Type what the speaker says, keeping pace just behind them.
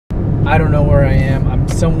I don't know where I am. I'm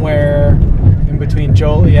somewhere in between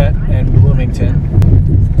Joliet and Bloomington.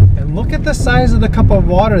 And look at the size of the cup of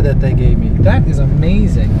water that they gave me. That is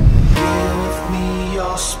amazing. Give me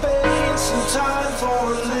your space and time for a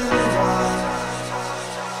little while.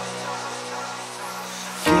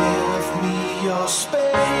 Give me your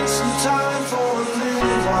space and time for a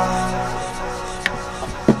little while.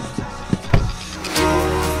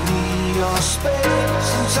 Give me your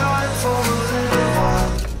space and time for a little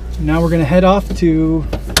while. Now we're gonna head off to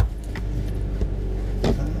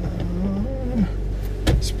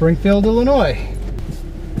Springfield, Illinois.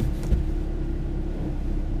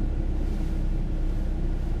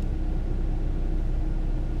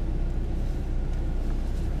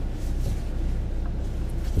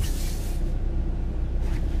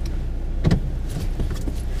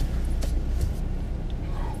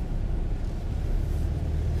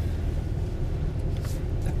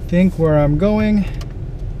 I think where I'm going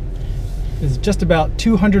is just about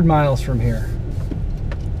 200 miles from here.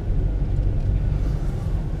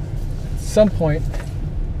 At some point,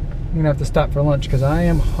 I'm gonna have to stop for lunch because I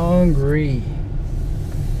am hungry.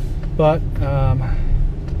 But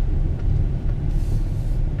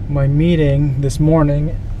my meeting this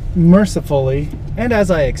morning, mercifully, and as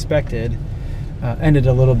I expected, ended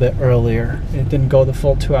a little bit earlier. It didn't go the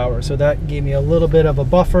full 2 hours, so that gave me a little bit of a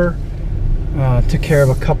buffer. Took care of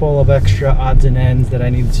a couple of extra odds and ends that I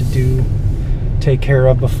needed to take care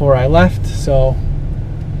of before I left, so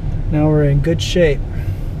now we're in good shape.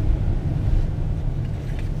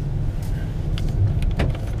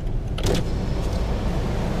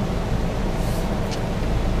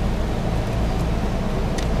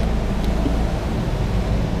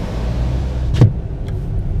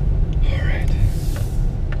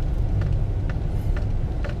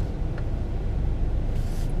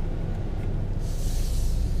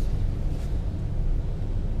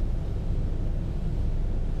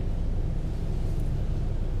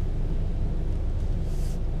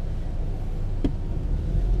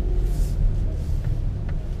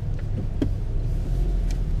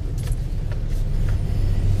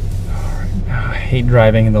 I hate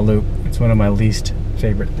driving in the loop. It's one of my least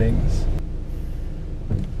favorite things.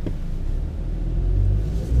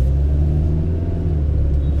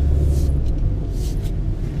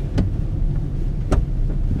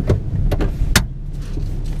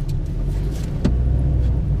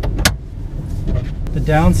 The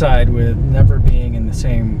downside with never being in the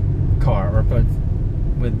same car, or but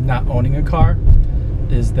with not owning a car,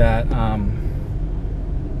 is that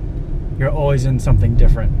you're always in something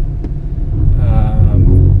different.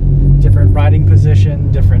 Different riding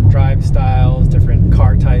position, different drive styles, different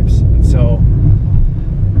car types, and so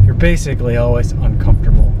you're basically always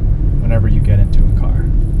uncomfortable whenever you get into a car.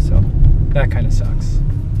 So that kind of sucks.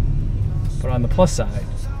 But on the plus side,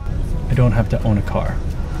 I don't have to own a car.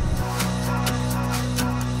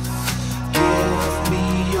 Give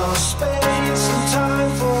me your space and time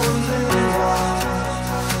for a little while.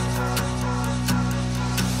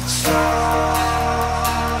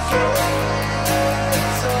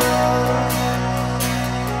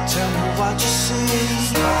 Tell me what you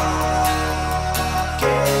see.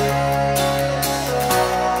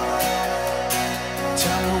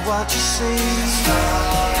 Tell me what you see.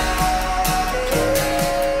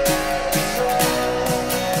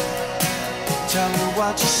 Tell me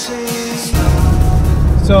what you see.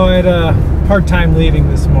 So I had a hard time leaving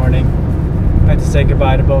this morning. I had to say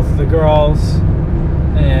goodbye to both the girls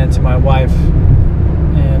and to my wife,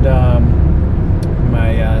 and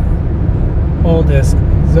my oldest,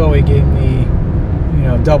 Zoe, gave me,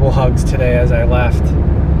 double hugs today as I left,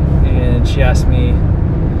 and she asked me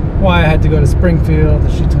why I had to go to Springfield.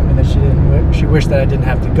 She told me that she wished that I didn't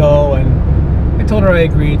have to go, and I told her I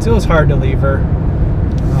agreed. So it was hard to leave her.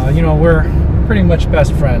 We're pretty much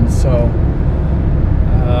best friends, so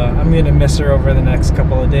I'm gonna miss her over the next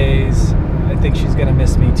couple of days. I think she's gonna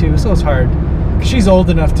miss me too. So it's hard. She's old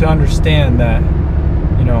enough to understand that,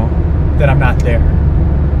 that I'm not there.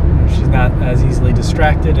 She's not as easily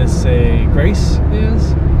distracted as, say, Grace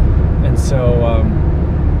is, and so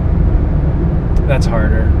that's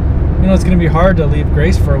harder. It's going to be hard to leave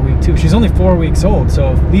Grace for a week too. She's only 4 weeks old,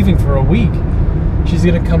 so leaving for a week, she's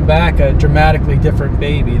going to come back a dramatically different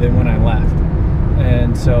baby than when I left,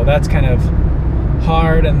 and so that's kind of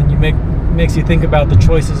hard. And then makes you think about the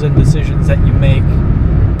choices and decisions that you make.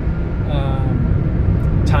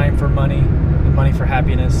 Time for money, and money for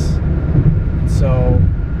happiness. And so,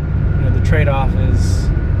 the trade-off is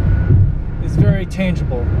very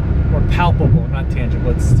tangible, or palpable. Not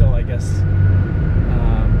tangible. It's still, I guess,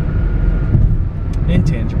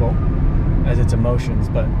 intangible as its emotions.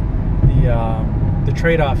 But the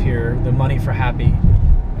trade-off here, the money for happy,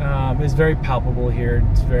 is very palpable here.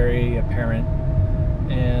 It's very apparent,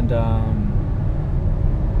 and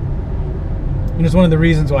it's one of the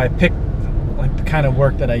reasons why I picked like the kind of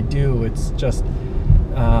work that I do. It's just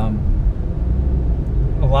a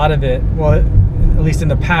lot of it, well, at least in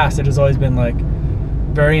the past, it has always been like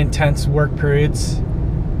very intense work periods,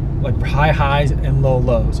 like high highs and low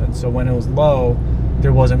lows. And so when it was low,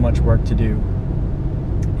 there wasn't much work to do,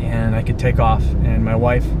 and I could take off. And my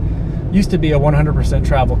wife used to be a 100%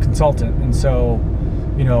 travel consultant, and so,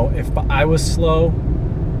 you know, if I was slow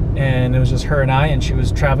and it was just her and I, and she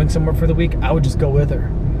was traveling somewhere for the week, I would just go with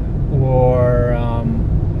her. Or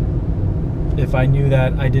if I knew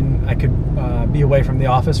that I could be away from the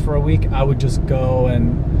office for a week, I would just go,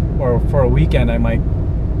 or for a weekend, I might,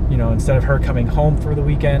 you know, instead of her coming home for the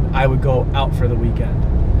weekend, I would go out for the weekend.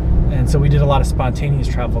 And so we did a lot of spontaneous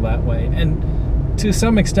travel that way. And to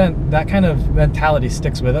some extent, that kind of mentality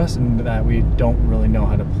sticks with us, and that we don't really know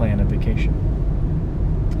how to plan a vacation.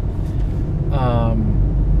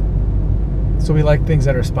 So we like things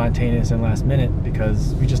that are spontaneous and last minute,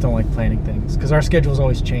 because we just don't like planning things, because our schedules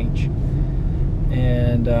always change.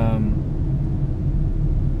 And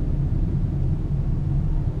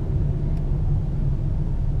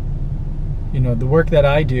you know, the work that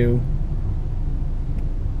I do,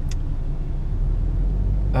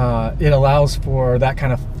 it allows for that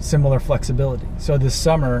kind of similar flexibility. So this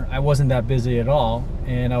summer, I wasn't that busy at all,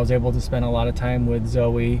 and I was able to spend a lot of time with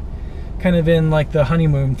Zoe, kind of in like the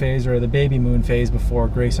honeymoon phase or the baby moon phase before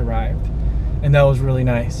Grace arrived. And that was really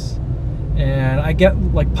nice. And I get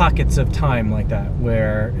like pockets of time like that,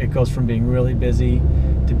 where it goes from being really busy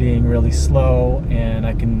to being really slow, and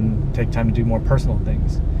I can take time to do more personal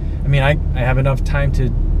things. I mean, I have enough time to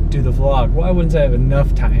do the vlog. Well, I wouldn't say I have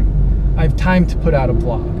enough time. I have time to put out a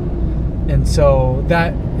vlog. And so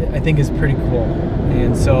that, I think, is pretty cool.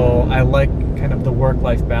 And so I like kind of the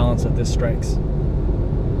work-life balance that this strikes.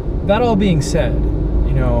 That all being said,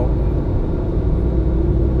 you know,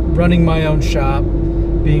 running my own shop,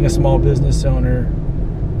 being a small business owner,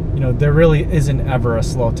 you know, there really isn't ever a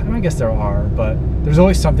slow time. I guess there are, but there's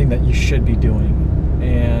always something that you should be doing.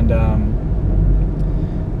 And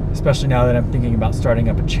especially now that I'm thinking about starting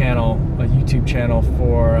up a channel, a YouTube channel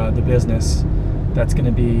for the business, that's going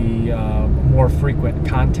to be more frequent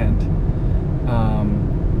content.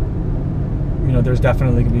 You know, there's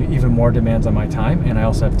definitely going to be even more demands on my time, and I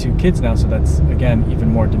also have 2 kids now, so that's, again, even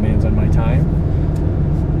more demands on my time.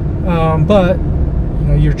 But you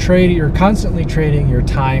know, you're constantly trading your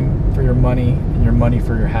time for your money, and your money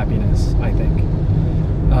for your happiness, I think.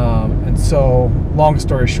 And so, long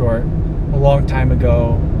story short, a long time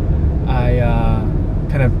ago, I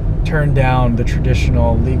kind of turned down the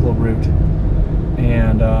traditional legal route,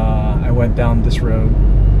 and I went down this road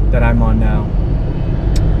that I'm on now.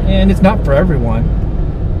 And it's not for everyone.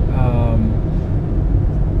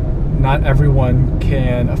 Not everyone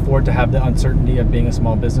can afford to have the uncertainty of being a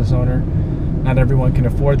small business owner. Not everyone can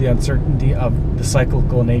afford the uncertainty of the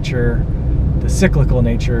cyclical nature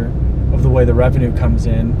of the way the revenue comes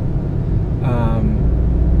in,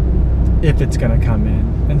 if it's going to come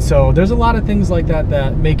in. And so there's a lot of things like that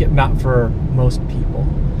that make it not for most people.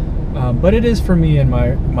 But it is for me and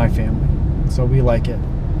my family. So we like it.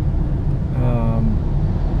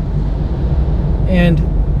 And,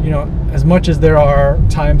 you know, as much as there are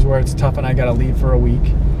times where it's tough and I got to leave for a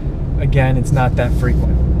week, again, it's not that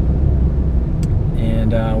frequent.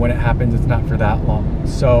 And when it happens, it's not for that long.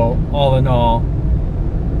 So all in all,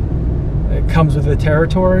 it comes with the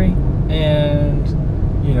territory, and,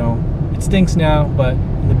 you know, it stinks now, but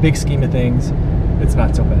in the big scheme of things, it's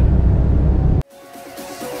not so bad.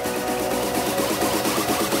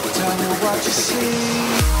 Tell me what you see.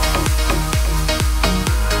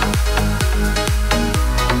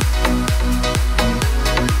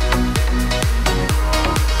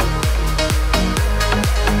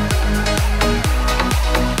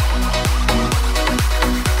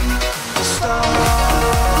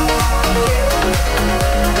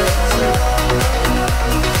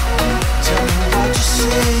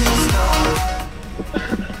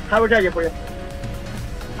 How would I get for you?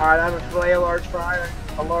 Alright, I have a filet, a large fry,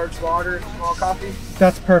 a large lager, and a small coffee.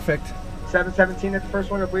 That's perfect. 717 at the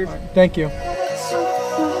first one, please. Thank you.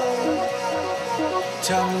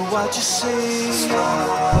 Tell me what you see.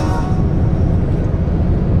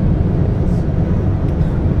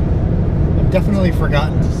 I've definitely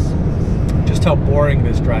forgotten just how boring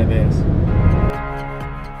this drive is.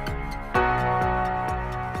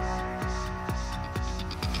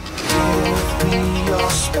 Give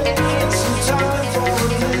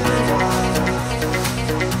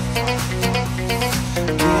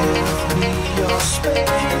me your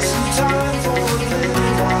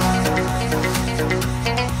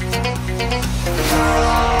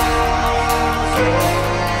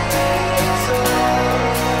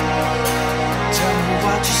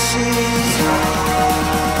see.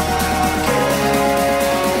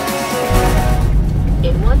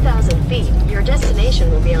 In 1,000 feet, your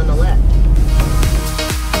destination will be on the left.